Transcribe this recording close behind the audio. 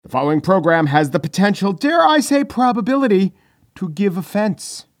following program has the potential, dare I say probability, to give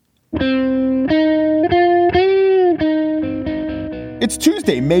offense. It's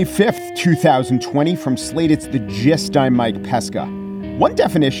Tuesday, May 5th, 2020. From Slate, it's The Gist. I'm Mike Pesca. One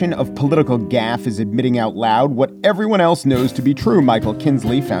definition of political gaffe is admitting out loud what everyone else knows to be true. Michael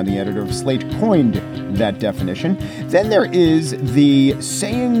Kinsley, founding editor of Slate, coined that definition. Then there is the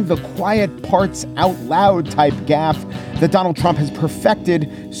saying the quiet parts out loud type gaffe that Donald Trump has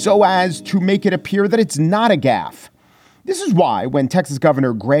perfected so as to make it appear that it's not a gaffe. This is why when Texas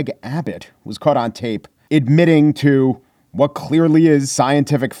Governor Greg Abbott was caught on tape admitting to what clearly is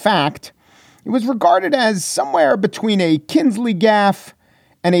scientific fact, it was regarded as somewhere between a Kinsley gaffe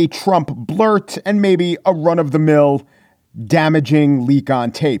and a Trump blurt and maybe a run-of-the-mill damaging leak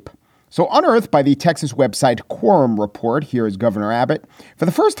on tape. So unearthed by the Texas website Quorum Report, here is Governor Abbott, for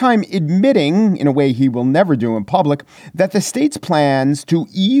the first time admitting, in a way he will never do in public, that the state's plans to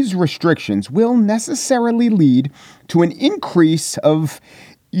ease restrictions will necessarily lead to an increase of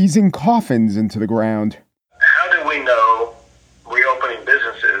easing coffins into the ground. How do we know reopening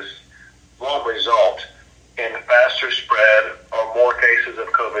businesses won't result in faster spread or more cases of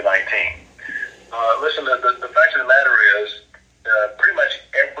COVID-19? Listen, the fact of the matter is pretty much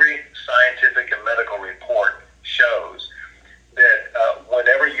every scientific and medical report shows that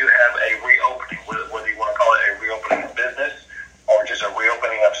whenever you have a reopening, whether you want to call it a reopening of business or just a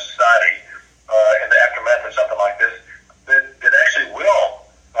reopening of society in the aftermath of something like this, that actually will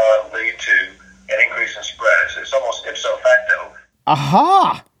lead to an increase in spreads. It's almost ipso facto.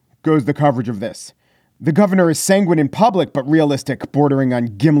 Aha! Goes the coverage of this. The governor is sanguine in public, but realistic, bordering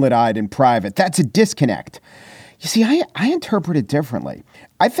on gimlet-eyed in private. That's a disconnect. You see, I interpret it differently.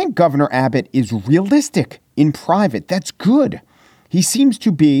 I think Governor Abbott is realistic in private. That's good. He seems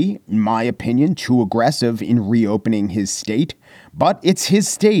to be, in my opinion, too aggressive in reopening his state. But it's his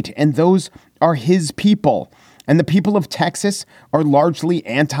state, and those are his people. And the people of Texas are largely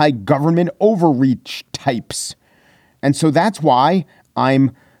anti-government overreach types. And so that's why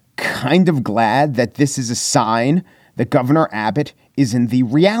I'm kind of glad that this is a sign that Governor Abbott is in the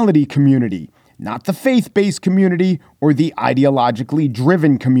reality community, not the faith-based community or the ideologically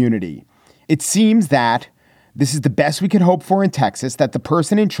driven community. It seems that this is the best we can hope for in Texas, that the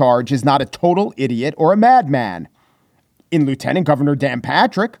person in charge is not a total idiot or a madman. In Lieutenant Governor Dan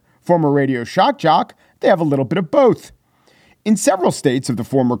Patrick, former radio shock jock, they have a little bit of both. In several states of the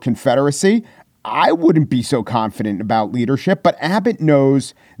former Confederacy, I wouldn't be so confident about leadership, but Abbott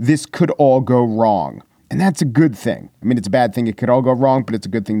knows this could all go wrong. And that's a good thing. I mean, it's a bad thing. It could all go wrong, but it's a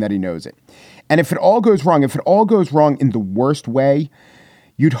good thing that he knows it. And if it all goes wrong in the worst way,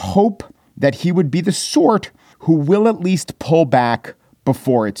 you'd hope that he would be the sort who will at least pull back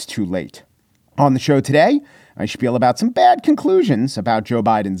before it's too late. On the show today, I spiel about some bad conclusions about Joe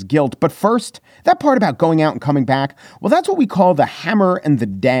Biden's guilt. But first, that part about going out and coming back, well, that's what we call the hammer and the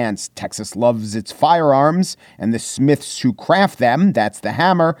dance. Texas loves its firearms and the smiths who craft them. That's the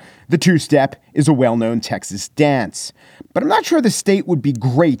hammer. The two-step is a well-known Texas dance. But I'm not sure the state would be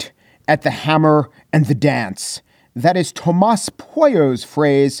great at the hammer and the dance. That is Tomas Pollo's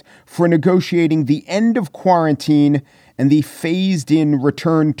phrase for negotiating the end of quarantine and the phased-in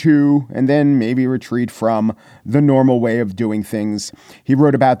return to, and then maybe retreat from, the normal way of doing things. He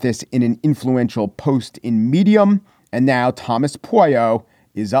wrote about this in an influential post in Medium, and now Tomas Pollo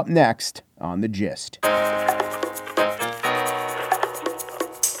is up next on The Gist.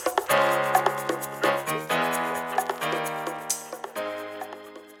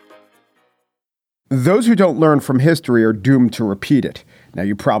 Those who don't learn from history are doomed to repeat it. Now,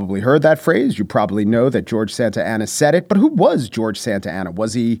 you probably heard that phrase. You probably know that George Santa Anna said it. But who was George Santa Anna?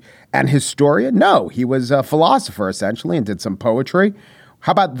 Was he an historian? No, he was a philosopher, essentially, and did some poetry.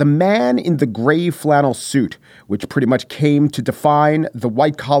 How about the man in the gray flannel suit, which pretty much came to define the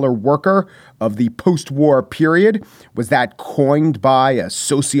white-collar worker of the post-war period? Was that coined by a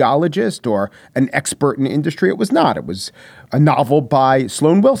sociologist or an expert in industry? It was not. It was a novel by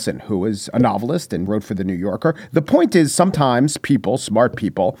Sloan Wilson, who was a novelist and wrote for The New Yorker. The point is, sometimes people, smart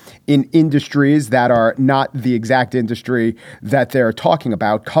people, in industries that are not the exact industry that they're talking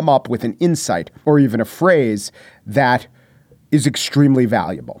about, come up with an insight or even a phrase that is extremely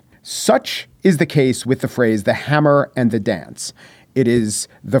valuable. Such is the case with the phrase, the hammer and the dance. It is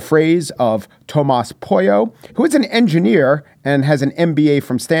the phrase of Tomas Pollo, who is an engineer and has an MBA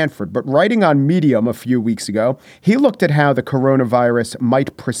from Stanford. But writing on Medium a few weeks ago, he looked at how the coronavirus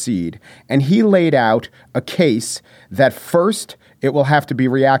might proceed. And he laid out a case that first, it will have to be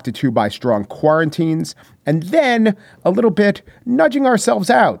reacted to by strong quarantines, and then a little bit nudging ourselves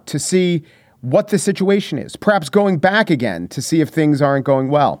out to see what the situation is, perhaps going back again to see if things aren't going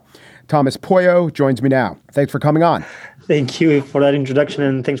well. Thomas Poyo joins me now. Thanks for coming on. Thank you for that introduction,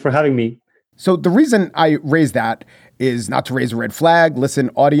 and thanks for having me. So the reason I raise that is not to raise a red flag. Listen,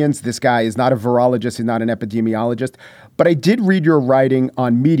 audience, this guy is not a virologist, he's not an epidemiologist, but I did read your writing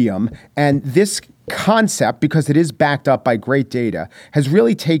on Medium, and this concept, because it is backed up by great data, has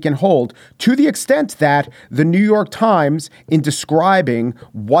really taken hold to the extent that the New York Times, in describing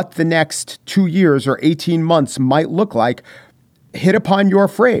what the next 2 years or 18 months might look like, hit upon your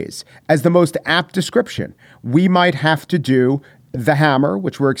phrase as the most apt description. We might have to do the hammer,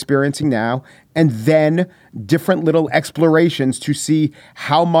 which we're experiencing now, and then different little explorations to see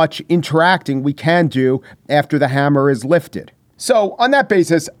how much interacting we can do after the hammer is lifted. So on that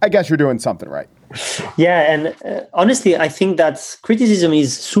basis, I guess you're doing something right. Yeah, and honestly, I think that criticism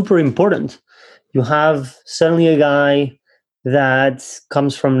is super important. You have suddenly a guy that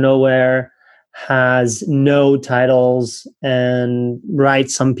comes from nowhere, has no titles, and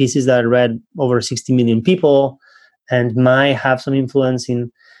writes some pieces that read over 60 million people, and might have some influence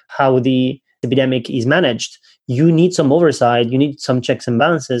in how the epidemic is managed. You need some oversight. You need some checks and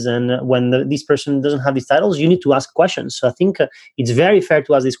balances. And when this person doesn't have these titles, you need to ask questions. So I think it's very fair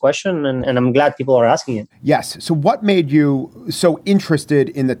to ask this question, and I'm glad people are asking it. Yes. So what made you so interested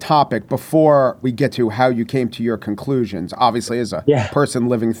in the topic before we get to how you came to your conclusions? Obviously, as a person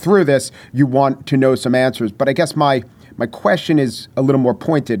living through this, you want to know some answers. But I guess my question is a little more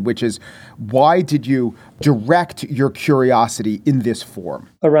pointed, which is, why did you direct your curiosity in this form?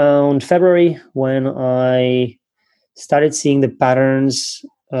 Around February, when I started seeing the patterns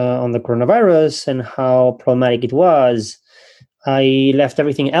on the coronavirus and how problematic it was, I left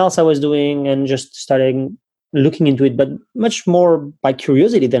everything else I was doing and just started looking into it, but much more by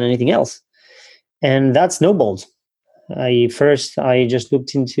curiosity than anything else. And that snowballed. I just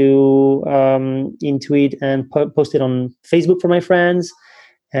looked into it and posted on Facebook for my friends,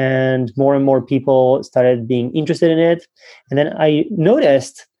 and more people started being interested in it. And then I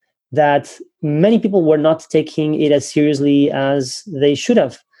noticed that many people were not taking it as seriously as they should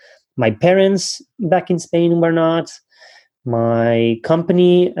have. My parents back in Spain were not. My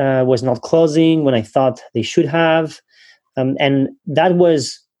company was not closing when I thought they should have. And that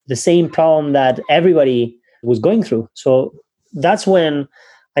was the same problem that everybody was going through. So that's when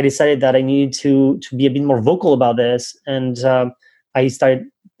I decided that I needed to be a bit more vocal about this. And I started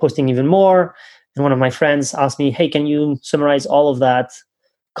posting even more. And one of my friends asked me, hey, can you summarize all of that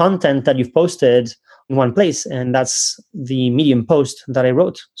content that you've posted in one place? And that's the Medium post that I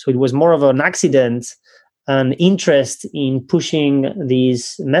wrote. So it was more of an accident, an interest in pushing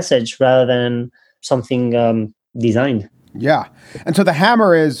this message rather than something designed. Yeah. And so the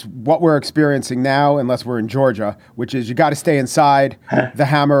hammer is what we're experiencing now, unless we're in Georgia, which is you got to stay inside. The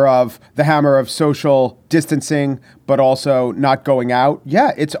hammer of social distancing, but also not going out.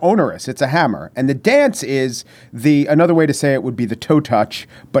 Yeah, it's onerous. It's a hammer. And the dance is another way to say it would be the toe touch,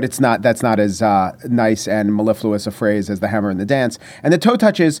 but it's not. That's not as nice and mellifluous a phrase as the hammer and the dance. And the toe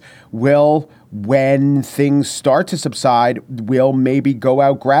touch is when things start to subside, we'll maybe go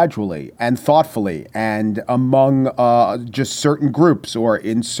out gradually and thoughtfully and among just certain groups or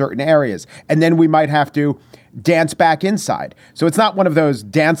in certain areas. And then we might have to dance back inside. So it's not one of those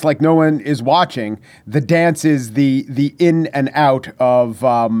dance like no one is watching. The dance is the in and out of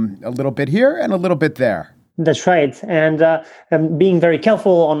a little bit here and a little bit there. That's right. And being very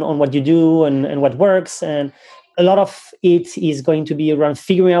careful on what you do and what works. And a lot of it is going to be around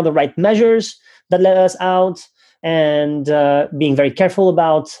figuring out the right measures that let us out, and being very careful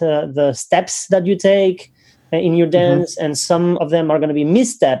about the steps that you take in your dance. And some of them are going to be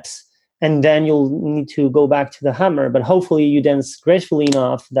missteps, and then you'll need to go back to the hammer. But hopefully you dance gracefully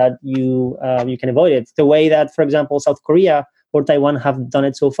enough that you can avoid it, the way that, for example, South Korea or Taiwan have done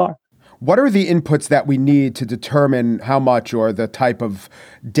it so far. What are the inputs that we need to determine how much, or the type of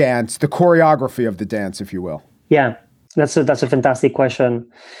dance, the choreography of the dance, if you will? Yeah, that's a fantastic question.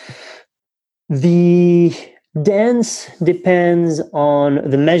 The dance depends on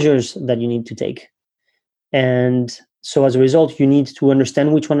the measures that you need to take. And so as a result, you need to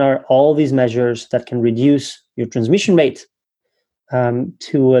understand which one are all these measures that can reduce your transmission rate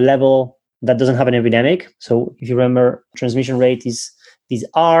to a level that doesn't have an epidemic. So if you remember, transmission rate is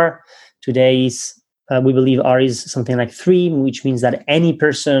R. Today we believe R is something like 3, which means that any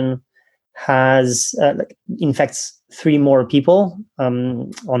person infects 3 more people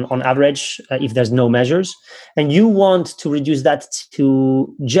on average if there's no measures. And you want to reduce that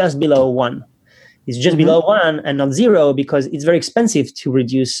to just below 1. It's just below 1 and not 0, because it's very expensive to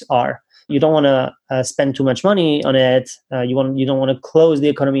reduce R. You don't want to spend too much money on it. You don't want to close the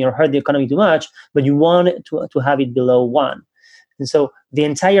economy or hurt the economy too much, but you want to have it below 1. And so the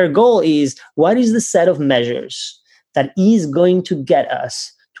entire goal is, what is the set of measures that is going to get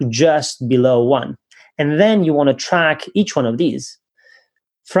us to just below 1? And then you want to track each one of these.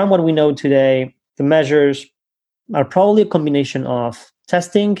 From what we know today, the measures are probably a combination of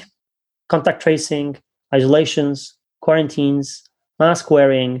testing, contact tracing, isolations, quarantines, mask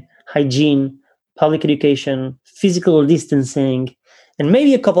wearing, hygiene, public education, physical distancing, and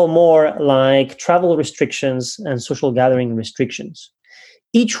maybe a couple more like travel restrictions and social gathering restrictions.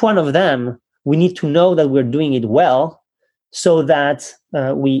 Each one of them, we need to know that we're doing it well so that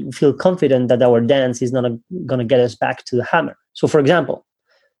we feel confident that our dance is not going to get us back to the hammer. So, for example,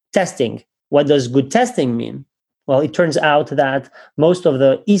 testing. What does good testing mean? Well, it turns out that most of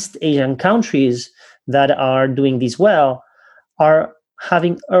the East Asian countries that are doing this well are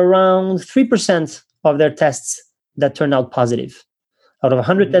having around 3% of their tests that turn out positive. Out of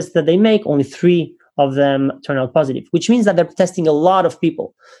 100 tests that they make, only 3 of them turn out positive, which means that they're testing a lot of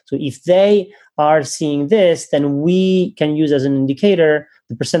people. So if they are seeing this, then we can use as an indicator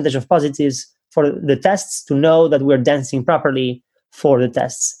the percentage of positives for the tests to know that we're dancing properly for the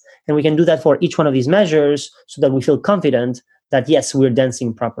tests. And we can do that for each one of these measures so that we feel confident that, yes, we're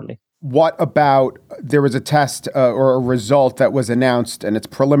dancing properly. What about, there was a test or a result that was announced, and it's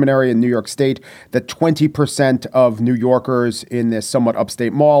preliminary in New York State, that 20% of New Yorkers in this somewhat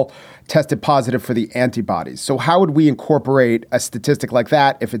upstate mall tested positive for the antibodies. So how would we incorporate a statistic like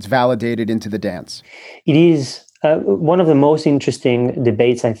that if it's validated into the dance? It is one of the most interesting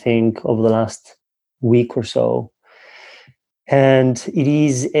debates, I think, over the last week or so. And it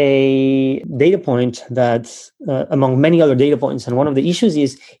is a data point that, among many other data points, and one of the issues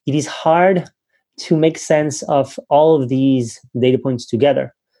is it is hard to make sense of all of these data points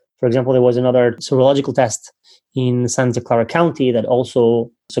together. For example, there was another serological test in Santa Clara County that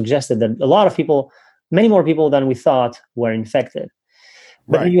also suggested that a lot of people, many more people than we thought, were infected.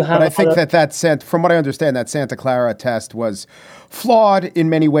 But I think that from what I understand, that Santa Clara test was flawed in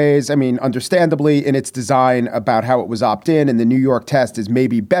many ways. I mean, understandably in its design about how it was opt-in, and the New York test is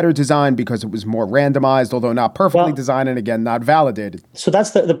maybe better designed because it was more randomized, although not perfectly designed, and again, not validated. So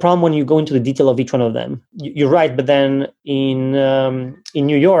that's the problem when you go into the detail of each one of them. You're right, but then in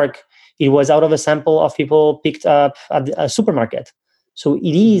New York, it was out of a sample of people picked up at a supermarket. So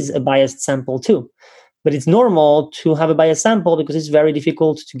it is a biased sample too. But it's normal to have a biased sample because it's very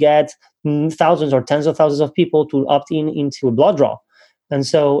difficult to get thousands or tens of thousands of people to opt into a blood draw. And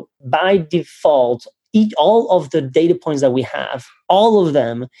so by default, all of the data points that we have, all of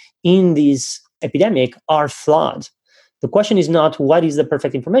them in this epidemic are flawed. The question is not what is the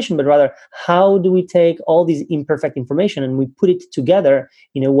perfect information, but rather how do we take all this imperfect information and we put it together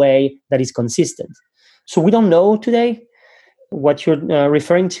in a way that is consistent. So we don't know today. What you're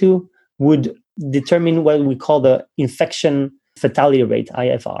referring to would determine what we call the infection fatality rate,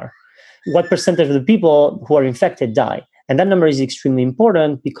 IFR. What percentage of the people who are infected die? And that number is extremely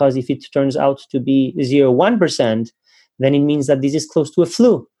important because if it turns out to be 0.1%, then it means that this is close to a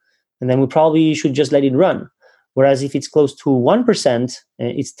flu. And then we probably should just let it run. Whereas if it's close to 1%,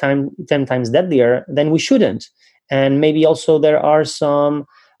 it's 10 times deadlier, then we shouldn't. And maybe also there are some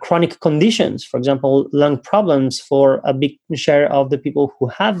chronic conditions, for example, lung problems for a big share of the people who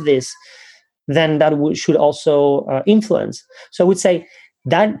have this, then that should also influence. So I would say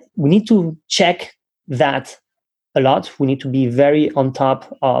that we need to check that a lot. We need to be very on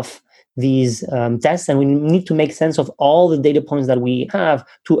top of these tests, and we need to make sense of all the data points that we have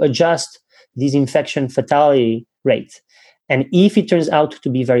to adjust this infection fatality rate. And if it turns out to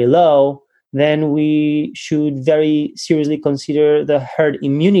be very low, then we should very seriously consider the herd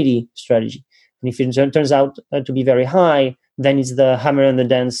immunity strategy. And if it turns out to be very high, then it's the hammer and the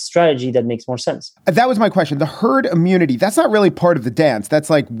dance strategy that makes more sense. That was my question. The herd immunity, that's not really part of the dance. That's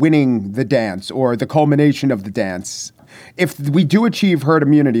like winning the dance or the culmination of the dance. If we do achieve herd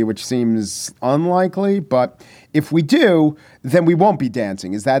immunity, which seems unlikely, but if we do, then we won't be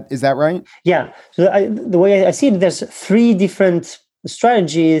dancing. Is that right? Yeah. So the way I see it, there's 3 different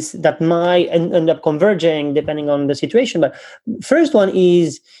strategies that might end up converging depending on the situation. But first one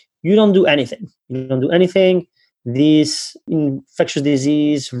is you don't do anything. You don't do anything. This infectious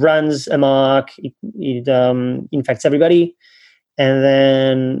disease runs amok. It infects everybody. And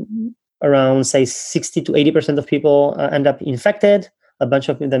then around, say, 60 to 80% of people end up infected. A bunch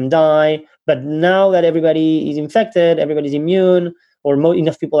of them die. But now that everybody is infected, everybody's immune, or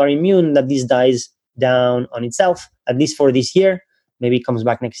enough people are immune that this dies down on itself, at least for this year. Maybe it comes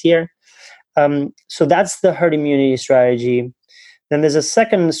back next year. So that's the herd immunity strategy. Then there's a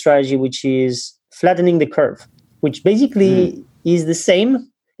second strategy, which is flattening the curve, which basically is the same,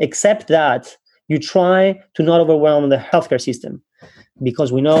 except that you try to not overwhelm the healthcare system,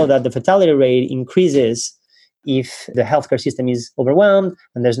 because we know that the fatality rate increases if the healthcare system is overwhelmed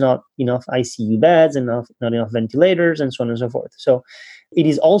and there's not enough ICU beds and not enough ventilators and so on and so forth. So it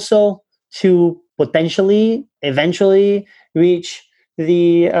is also to potentially, eventually reach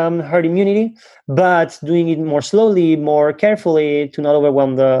the herd immunity, but doing it more slowly, more carefully to not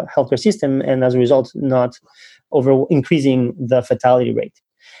overwhelm the healthcare system and as a result, not over increasing the fatality rate.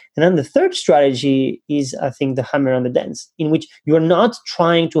 And then the third strategy is, I think, the hammer on the dents, in which you're not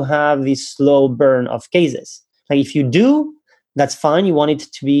trying to have this slow burn of cases. Like if you do, that's fine. You want it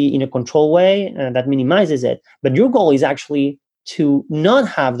to be in a controlled way, and that minimizes it. But your goal is actually to not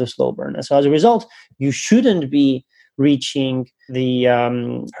have the slow burn. And so as a result, you shouldn't be reaching the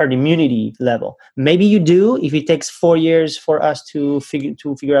herd immunity level. Maybe you do if it takes 4 years for us to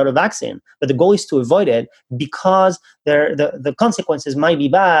figure out a vaccine. But the goal is to avoid it because the consequences might be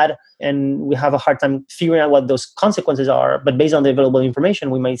bad, and we have a hard time figuring out what those consequences are. But based on the available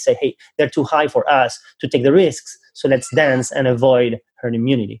information, we might say, hey, they're too high for us to take the risks. So let's dance and avoid herd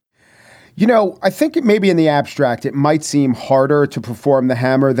immunity. You know, I think maybe in the abstract, it might seem harder to perform the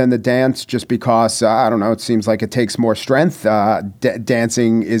hammer than the dance just because, I don't know, it seems like it takes more strength.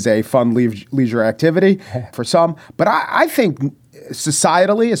 Dancing is a fun leisure activity for some. But I think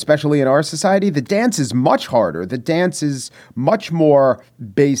societally, especially in our society, the dance is much harder. The dance is much more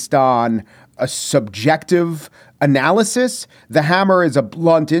based on a subjective analysis. The hammer is a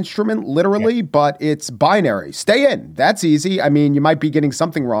blunt instrument, literally, but it's binary. Stay in. That's easy. I mean, you might be getting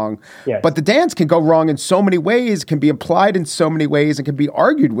something wrong, but the dance can go wrong in so many ways, can be applied in so many ways, and can be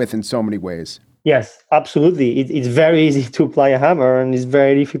argued with in so many ways. Yes, absolutely. It's very easy to apply a hammer, and it's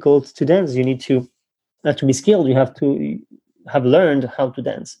very difficult to dance. You need to be skilled. You have to have learned how to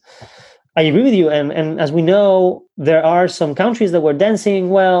dance. I agree with you. And as we know, there are some countries that were dancing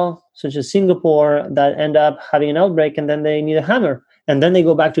well, such as Singapore, that end up having an outbreak and then they need a hammer and then they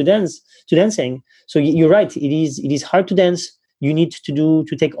go back to dancing. So you're right. It is hard to dance. You need to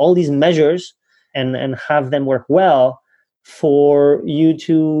take all these measures and have them work well for you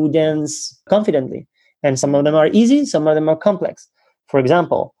to dance confidently. And some of them are easy. Some of them are complex. For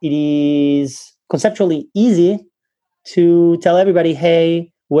example, it is conceptually easy to tell everybody,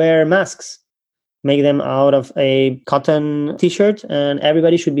 hey, wear masks, make them out of a cotton t-shirt, and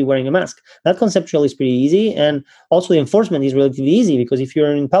everybody should be wearing a mask. That conceptually is pretty easy. And also the enforcement is relatively easy because if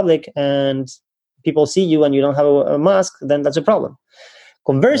you're in public and people see you and you don't have a mask, then that's a problem.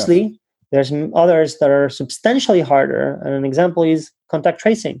 Conversely, there's others that are substantially harder. And an example is contact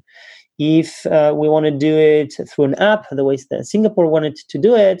tracing. If we want to do it through an app, the way that Singapore wanted to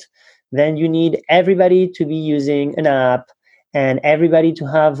do it, then you need everybody to be using an app and everybody to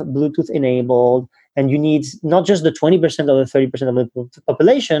have Bluetooth enabled. And you need not just the 20% or the 30% of the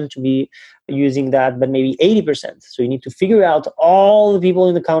population to be using that, but maybe 80%. So you need to figure out all the people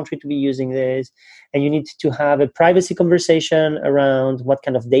in the country to be using this. And you need to have a privacy conversation around what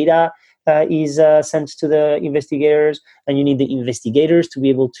kind of data is sent to the investigators. And you need the investigators to be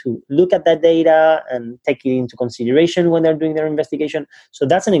able to look at that data and take it into consideration when they're doing their investigation. So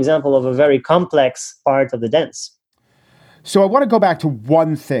that's an example of a very complex part of the dance. So I want to go back to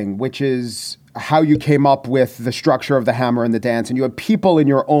one thing, which is how you came up with the structure of the hammer and the dance. And you had people in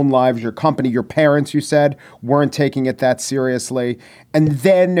your own lives, your company, your parents, you said, weren't taking it that seriously. And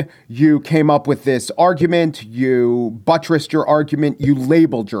then you came up with this argument, you buttressed your argument, you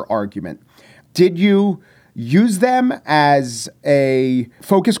labeled your argument. Did you use them as a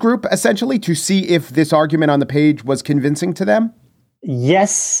focus group, essentially, to see if this argument on the page was convincing to them?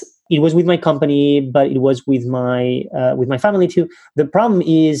 Yes. It was with my company, but it was with my family too. The problem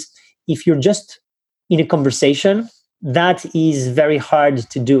is if you're just in a conversation, that is very hard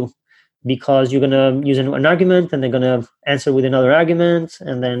to do because you're going to use an argument and they're going to answer with another argument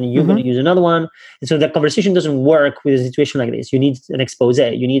and then you're going to use another one. And so the conversation doesn't work with a situation like this. You need an expose.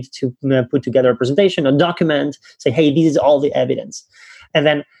 You need to put together a presentation, a document, say, hey, this is all the evidence. And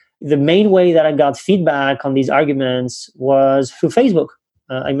then the main way that I got feedback on these arguments was through Facebook.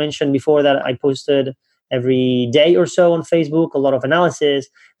 I mentioned before that I posted every day or so on Facebook, a lot of analysis,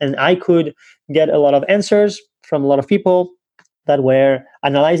 and I could get a lot of answers from a lot of people that were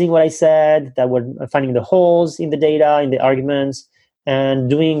analyzing what I said, that were finding the holes in the data, in the arguments, and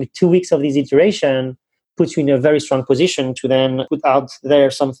doing 2 weeks of this iteration puts you in a very strong position to then put out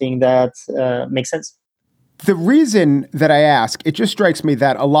there something that makes sense. The reason that I ask, it just strikes me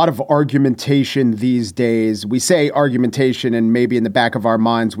that a lot of argumentation these days, we say argumentation and maybe in the back of our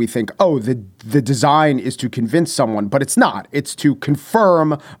minds we think, oh, the design is to convince someone, but it's not. It's to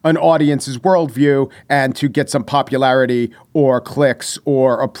confirm an audience's worldview and to get some popularity or clicks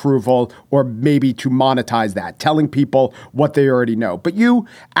or approval or maybe to monetize that, telling people what they already know. But you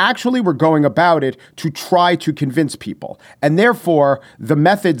actually were going about it to try to convince people. And therefore, the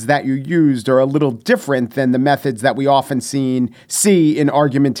methods that you used are a little different than the methods that we often see in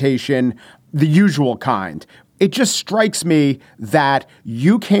argumentation, the usual kind. It just strikes me that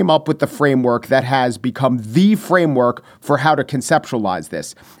you came up with the framework that has become the framework for how to conceptualize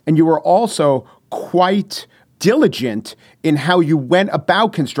this. And you were also quite diligent in how you went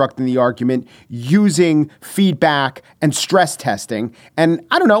about constructing the argument using feedback and stress testing. And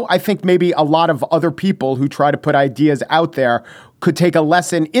I don't know, I think maybe a lot of other people who try to put ideas out there could take a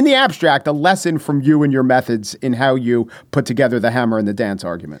lesson in the abstract, a lesson from you and your methods in how you put together the hammer and the dance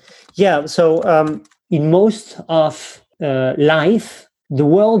argument. Yeah. So in most of life, the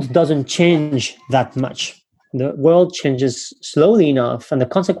world doesn't change that much. The world changes slowly enough, and the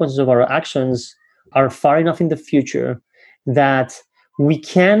consequences of our actions are far enough in the future that we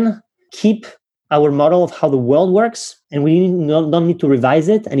can keep our model of how the world works, and we don't need to revise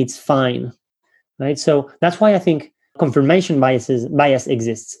it, and it's fine, right? So that's why I think confirmation bias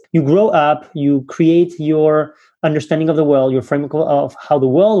exists. You grow up, you create your understanding of the world, your framework of how the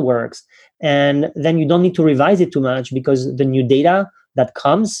world works, and then you don't need to revise it too much because the new data that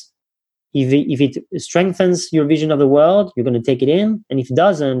comes, if it strengthens your vision of the world, you're going to take it in, and if it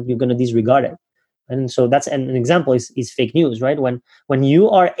doesn't, you're going to disregard it. And so that's an example is fake news, right? When you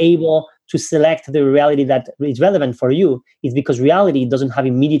are able to select the reality that is relevant for you, it's because reality doesn't have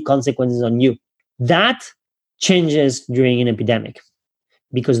immediate consequences on you. That changes during an epidemic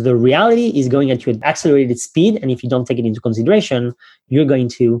because the reality is going at an accelerated speed. And if you don't take it into consideration, you're going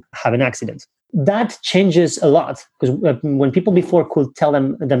to have an accident. That changes a lot because when people before could tell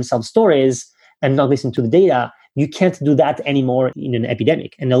themselves stories and not listen to the data, you can't do that anymore in an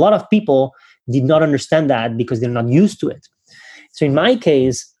epidemic. And a lot of people did not understand that because they're not used to it. So in my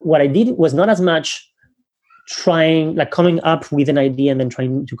case, what I did was not as much coming up with an idea and then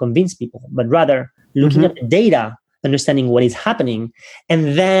trying to convince people, but rather looking at the data, understanding what is happening,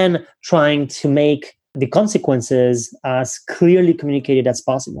 and then trying to make the consequences as clearly communicated as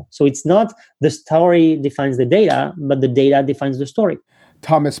possible. So it's not the story defines the data, but the data defines the story.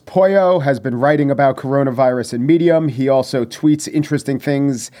 Thomas Poyo has been writing about coronavirus in Medium. He also tweets interesting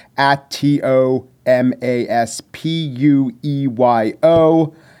things at TOMASPUEYO.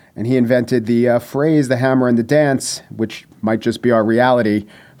 And he invented the phrase, the hammer and the dance, which might just be our reality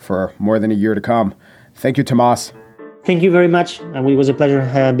for more than a year to come. Thank you, Tomas. Thank you very much. And it was a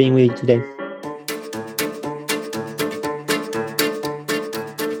pleasure being with you today.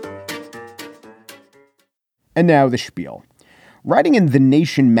 And now the spiel. Writing in The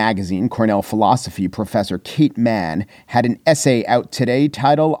Nation magazine, Cornell philosophy professor Kate Mann had an essay out today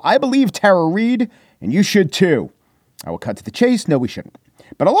titled, I Believe Tara Reade, and You Should Too. I will cut to the chase. No, we shouldn't.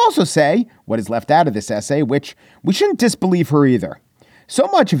 But I'll also say what is left out of this essay, which we shouldn't disbelieve her either. So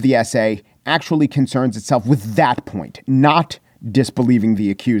much of the essay actually concerns itself with that point, not disbelieving the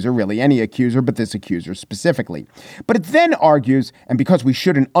accuser, really any accuser, but this accuser specifically. But it then argues, and because we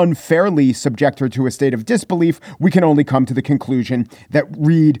shouldn't unfairly subject her to a state of disbelief, we can only come to the conclusion that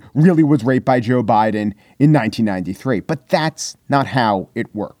Reade really was raped by Joe Biden in 1993. But that's not how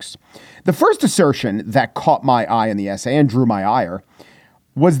it works. The first assertion that caught my eye in the essay and drew my ire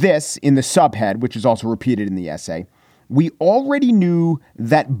was this in the subhead, which is also repeated in the essay. We already knew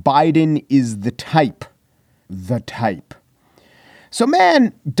that Biden is the type. The type. So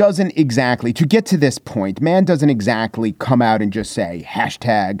Mann doesn't exactly, to get to this point, Mann doesn't exactly come out and just say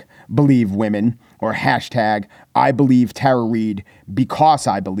hashtag believe women or hashtag I believe Tara Reade because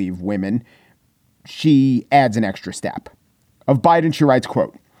I believe women. She adds an extra step. Of Biden, she writes,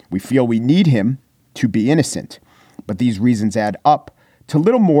 quote, we feel we need him to be innocent, but these reasons add up to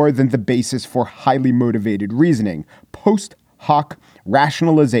little more than the basis for highly motivated reasoning, post hoc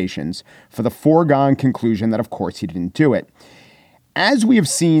rationalizations for the foregone conclusion that, of course, he didn't do it. As we have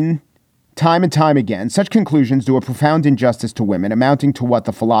seen time and time again, such conclusions do a profound injustice to women, amounting to what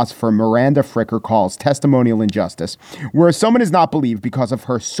the philosopher Miranda Fricker calls testimonial injustice, where someone is not believed because of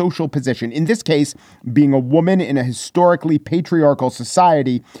her social position, in this case, being a woman in a historically patriarchal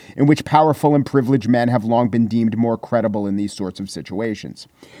society in which powerful and privileged men have long been deemed more credible in these sorts of situations.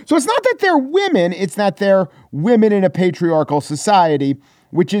 So it's not that they're women, it's that they're women in a patriarchal society,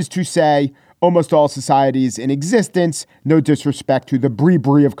 which is to say, almost all societies in existence, no disrespect to the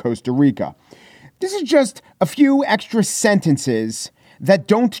Brie of Costa Rica. This is just a few extra sentences that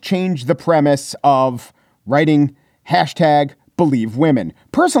don't change the premise of writing hashtag believe women.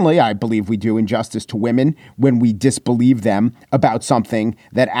 Personally, I believe we do injustice to women when we disbelieve them about something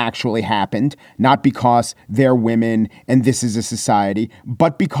that actually happened, not because they're women and this is a society,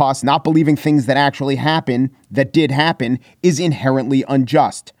 but because not believing things that actually happen, that did happen, is inherently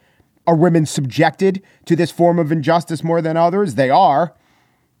unjust. Are women subjected to this form of injustice more than others? They are.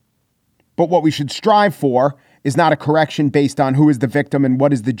 But what we should strive for is not a correction based on who is the victim and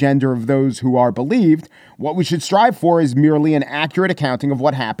what is the gender of those who are believed. What we should strive for is merely an accurate accounting of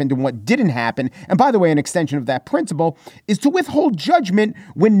what happened and what didn't happen. And by the way, an extension of that principle is to withhold judgment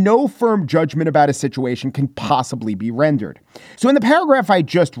when no firm judgment about a situation can possibly be rendered. So in the paragraph I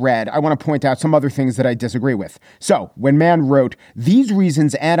just read, I want to point out some other things that I disagree with. So when Mann wrote, these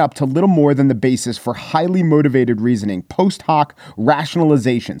reasons add up to little more than the basis for highly motivated reasoning, post hoc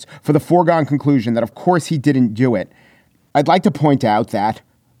rationalizations for the foregone conclusion that of course he didn't do it. I'd like to point out that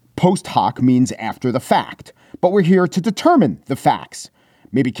post hoc means after the fact, but we're here to determine the facts.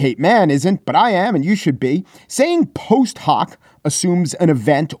 Maybe Kate Mann isn't, but I am, and you should be. Saying post hoc assumes an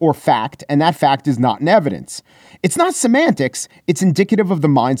event or fact, and that fact is not in evidence. It's not semantics, it's indicative of the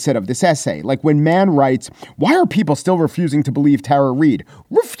mindset of this essay. Like when Mann writes, why are people still refusing to believe Tara Reade?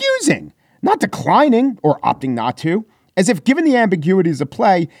 Refusing, not declining or opting not to. As if given the ambiguities of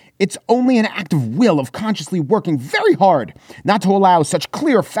play, it's only an act of will, of consciously working very hard not to allow such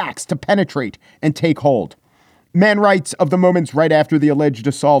clear facts to penetrate and take hold. Mann writes of the moments right after the alleged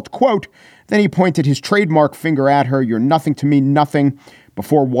assault, quote, then he pointed his trademark finger at her, you're nothing to me, nothing.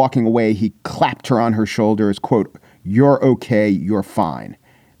 Before walking away, he clapped her on her shoulders, quote, you're okay, you're fine.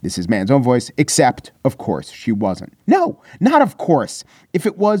 This is Mann's own voice, except, of course, she wasn't. No, not of course. If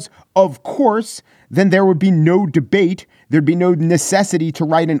it was of course, then there would be no debate. There'd be no necessity to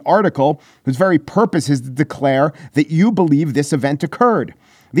write an article whose very purpose is to declare that you believe this event occurred.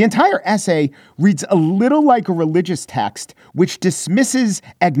 The entire essay reads a little like a religious text, which dismisses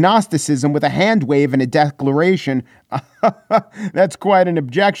agnosticism with a hand wave and a declaration. That's quite an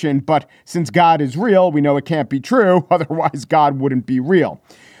objection, but since God is real, we know it can't be true. Otherwise, God wouldn't be real.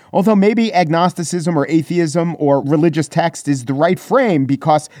 Although maybe agnosticism or atheism or religious text is the right frame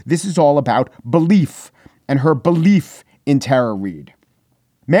because this is all about belief and her belief in Tara Reade.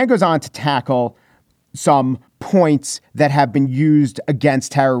 Mann goes on to tackle some points that have been used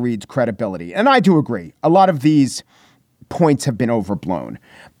against Tara Reade's credibility. And I do agree. A lot of these points have been overblown,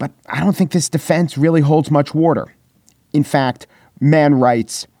 but I don't think this defense really holds much water. In fact, Mann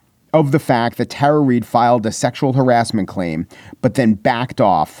writes of the fact that Tara Reade filed a sexual harassment claim, but then backed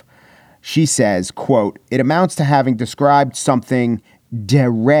off. She says, quote, it amounts to having described something de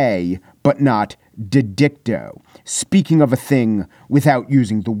re, but not de dicto, speaking of a thing without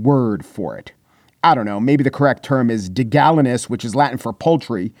using the word for it. I don't know, maybe the correct term is de gallinus, which is Latin for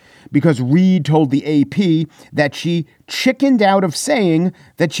poultry, because Reade told the AP that she chickened out of saying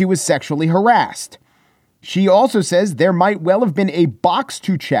that she was sexually harassed. She also says there might well have been a box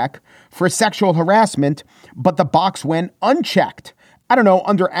to check for sexual harassment, but the box went unchecked. I don't know,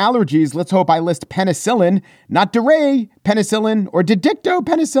 under allergies, let's hope I list penicillin, not de re penicillin or de dicto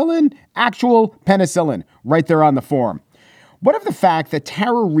penicillin, actual penicillin, right there on the form. What of the fact that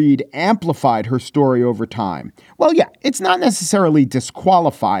Tara Reade amplified her story over time? Well, yeah, it's not necessarily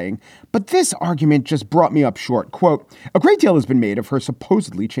disqualifying, but this argument just brought me up short. Quote, a great deal has been made of her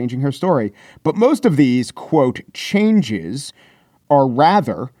supposedly changing her story, but most of these, quote, changes are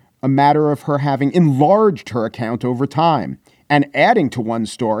rather a matter of her having enlarged her account over time. And adding to one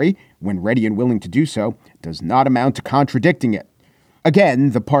story, when ready and willing to do so, does not amount to contradicting it. Again,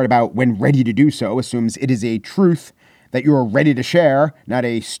 the part about when ready to do so assumes it is a truth that you are ready to share, not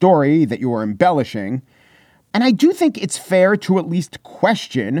a story that you are embellishing. And I do think it's fair to at least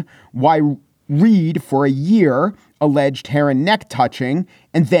question why Reade, for a year, alleged hair and neck touching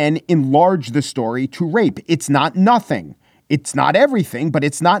and then enlarged the story to rape. It's not nothing. It's not everything, but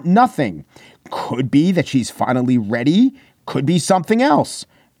it's not nothing. Could be that she's finally ready. Could be something else.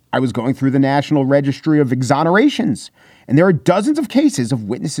 I was going through the National Registry of Exonerations, and there are dozens of cases of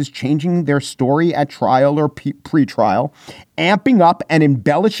witnesses changing their story at trial or pre-trial, amping up and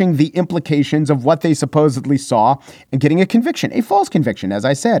embellishing the implications of what they supposedly saw and getting a conviction, a false conviction. As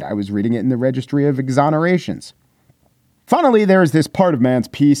I said, I was reading it in the Registry of Exonerations. Finally, there is this part of Mann's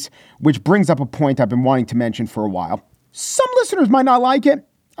piece which brings up a point I've been wanting to mention for a while. Some listeners might not like it.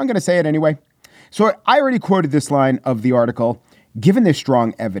 I'm going to say it anyway. So I already quoted this line of the article. Given this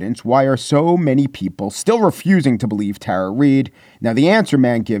strong evidence, why are so many people still refusing to believe Tara Reade? Now, the answer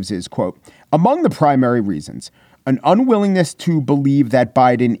Mann gives is, quote, among the primary reasons, an unwillingness to believe that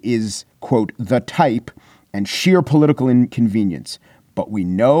Biden is, quote, the type, and sheer political inconvenience. But we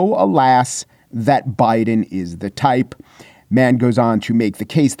know, alas, that Biden is the type. Mann goes on to make the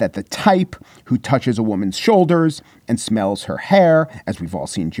case that the type who touches a woman's shoulders and smells her hair, as we've all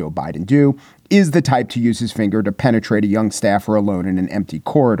seen Joe Biden do, is the type to use his finger to penetrate a young staffer alone in an empty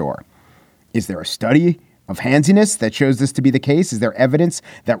corridor. Is there a study of handsiness that shows this to be the case? Is there evidence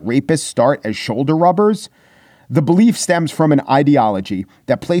that rapists start as shoulder rubbers? The belief stems from an ideology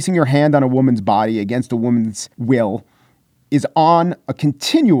that placing your hand on a woman's body against a woman's will is on a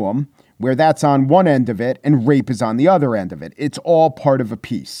continuum where that's on one end of it and rape is on the other end of it. It's all part of a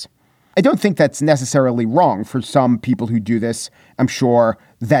piece. I don't think that's necessarily wrong. For some people who do this, I'm sure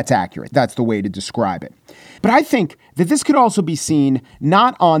that's accurate. That's the way to describe it. But I think that this could also be seen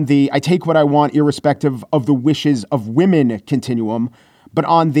not on the I take what I want irrespective of the wishes of women continuum, but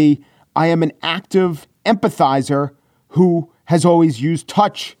on the I am an active empathizer who has always used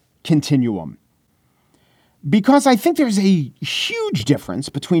touch continuum. Because I think there's a huge difference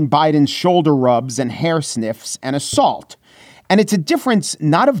between Biden's shoulder rubs and hair sniffs and assault. And it's a difference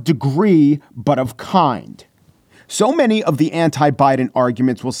not of degree, but of kind. So many of the anti-Biden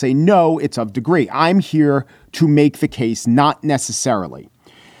arguments will say, no, it's of degree. I'm here to make the case, not necessarily.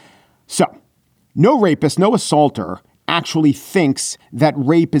 So, no rapist, no assaulter actually thinks that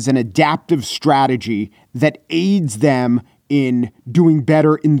rape is an adaptive strategy that aids them in doing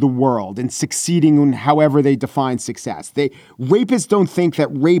better in the world and succeeding in however they define success. Rapists don't think that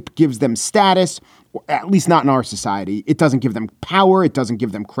rape gives them status, or at least not in our society. It doesn't give them power. It doesn't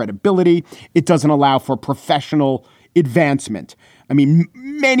give them credibility. It doesn't allow for professional advancement. I mean,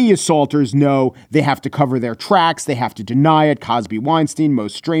 many assaulters know they have to cover their tracks. They have to deny it. Cosby, Weinstein,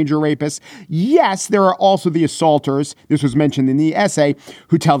 most stranger rapists. Yes, there are also the assaulters, this was mentioned in the essay,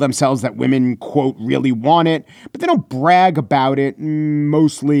 who tell themselves that women, quote, really want it, but they don't brag about it,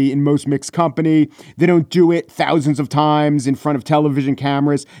 mostly in most mixed company. They don't do it thousands of times in front of television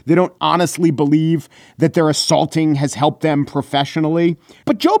cameras. They don't honestly believe that their assaulting has helped them professionally.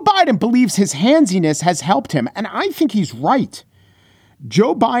 But Joe Biden believes his handsiness has helped him, and I think he's right.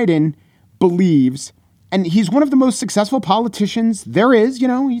 Joe believes, and he's one of the most successful politicians there is,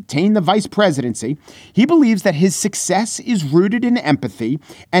 he attained the vice presidency. He believes that his success is rooted in empathy,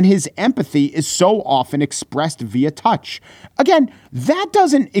 and his empathy is so often expressed via touch. Again, that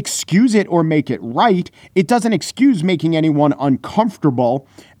doesn't excuse it or make it right. It doesn't excuse making anyone uncomfortable.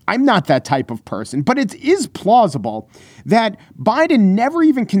 I'm not that type of person, but it is plausible that Biden never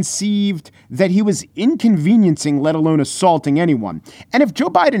even conceived that he was inconveniencing, let alone assaulting anyone. And if Joe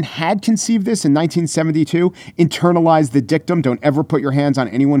Biden had conceived this in 1972, internalized the dictum, don't ever put your hands on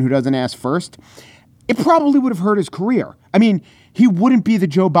anyone who doesn't ask first, it probably would have hurt his career. I mean, he wouldn't be the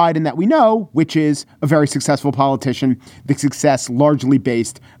Joe Biden that we know, which is a very successful politician, the success largely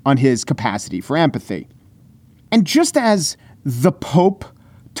based on his capacity for empathy. And just as the Pope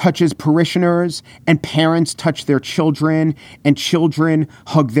touches parishioners and parents touch their children and children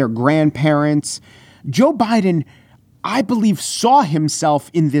hug their grandparents, Joe Biden, I believe, saw himself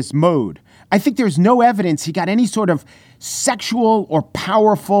in this mode. I think there's no evidence he got any sort of sexual or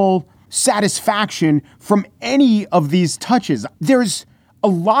powerful satisfaction from any of these touches. There's a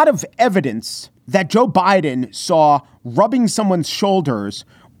lot of evidence that Joe Biden saw rubbing someone's shoulders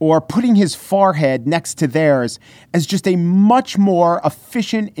or putting his forehead next to theirs as just a much more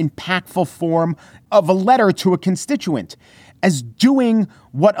efficient, impactful form of a letter to a constituent, as doing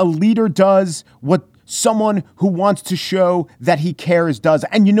what a leader does, what someone who wants to show that he cares does.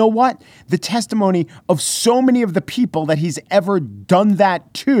 And you know what? The testimony of so many of the people that he's ever done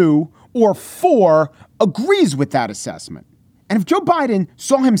that to or for agrees with that assessment. And if Joe Biden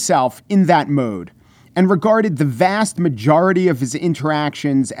saw himself in that mode, and regarded the vast majority of his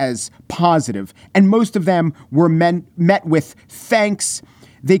interactions as positive, and most of them were met with thanks,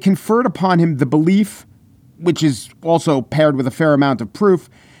 they conferred upon him the belief, which is also paired with a fair amount of proof,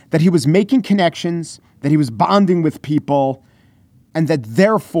 that he was making connections, that he was bonding with people, and that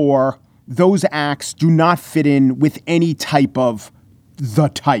therefore those acts do not fit in with any type of the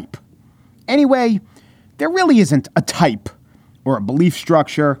type. Anyway, there really isn't a type or a belief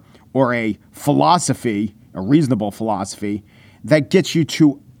structure or a philosophy, a reasonable philosophy, that gets you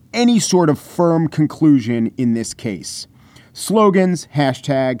to any sort of firm conclusion in this case. Slogans,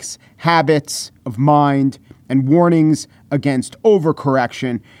 hashtags, habits of mind, and warnings against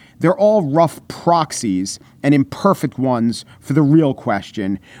overcorrection, they're all rough proxies and imperfect ones for the real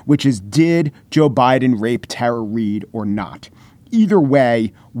question, which is, did Joe Biden rape Tara Reade or not? Either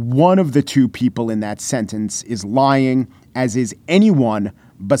way, one of the two people in that sentence is lying, as is anyone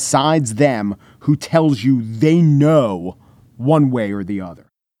besides them who tells you they know one way or the other.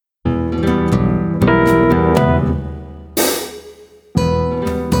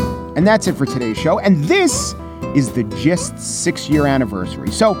 And that's it for today's show. And this is the Gist 6-year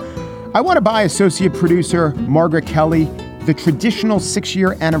anniversary. So I want to buy associate producer Margaret Kelly the traditional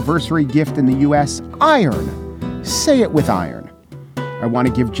 6-year anniversary gift in the U.S., iron. Say it with iron. I want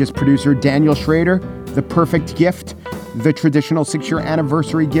to give Gist producer Daniel Schrader the perfect gift, the traditional 6-year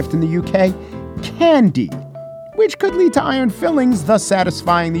anniversary gift in the UK, candy, which could lead to iron fillings, thus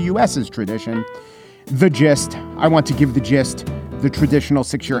satisfying the U.S.'s tradition. The Gist. I want to give the Gist the traditional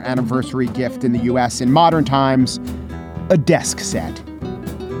 6-year anniversary gift in the U.S. in modern times, a desk set.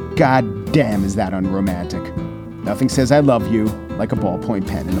 God damn, is that unromantic. Nothing says I love you like a ballpoint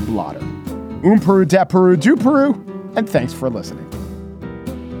pen and a blotter. Peru, de Peru, do Peru, and thanks for listening.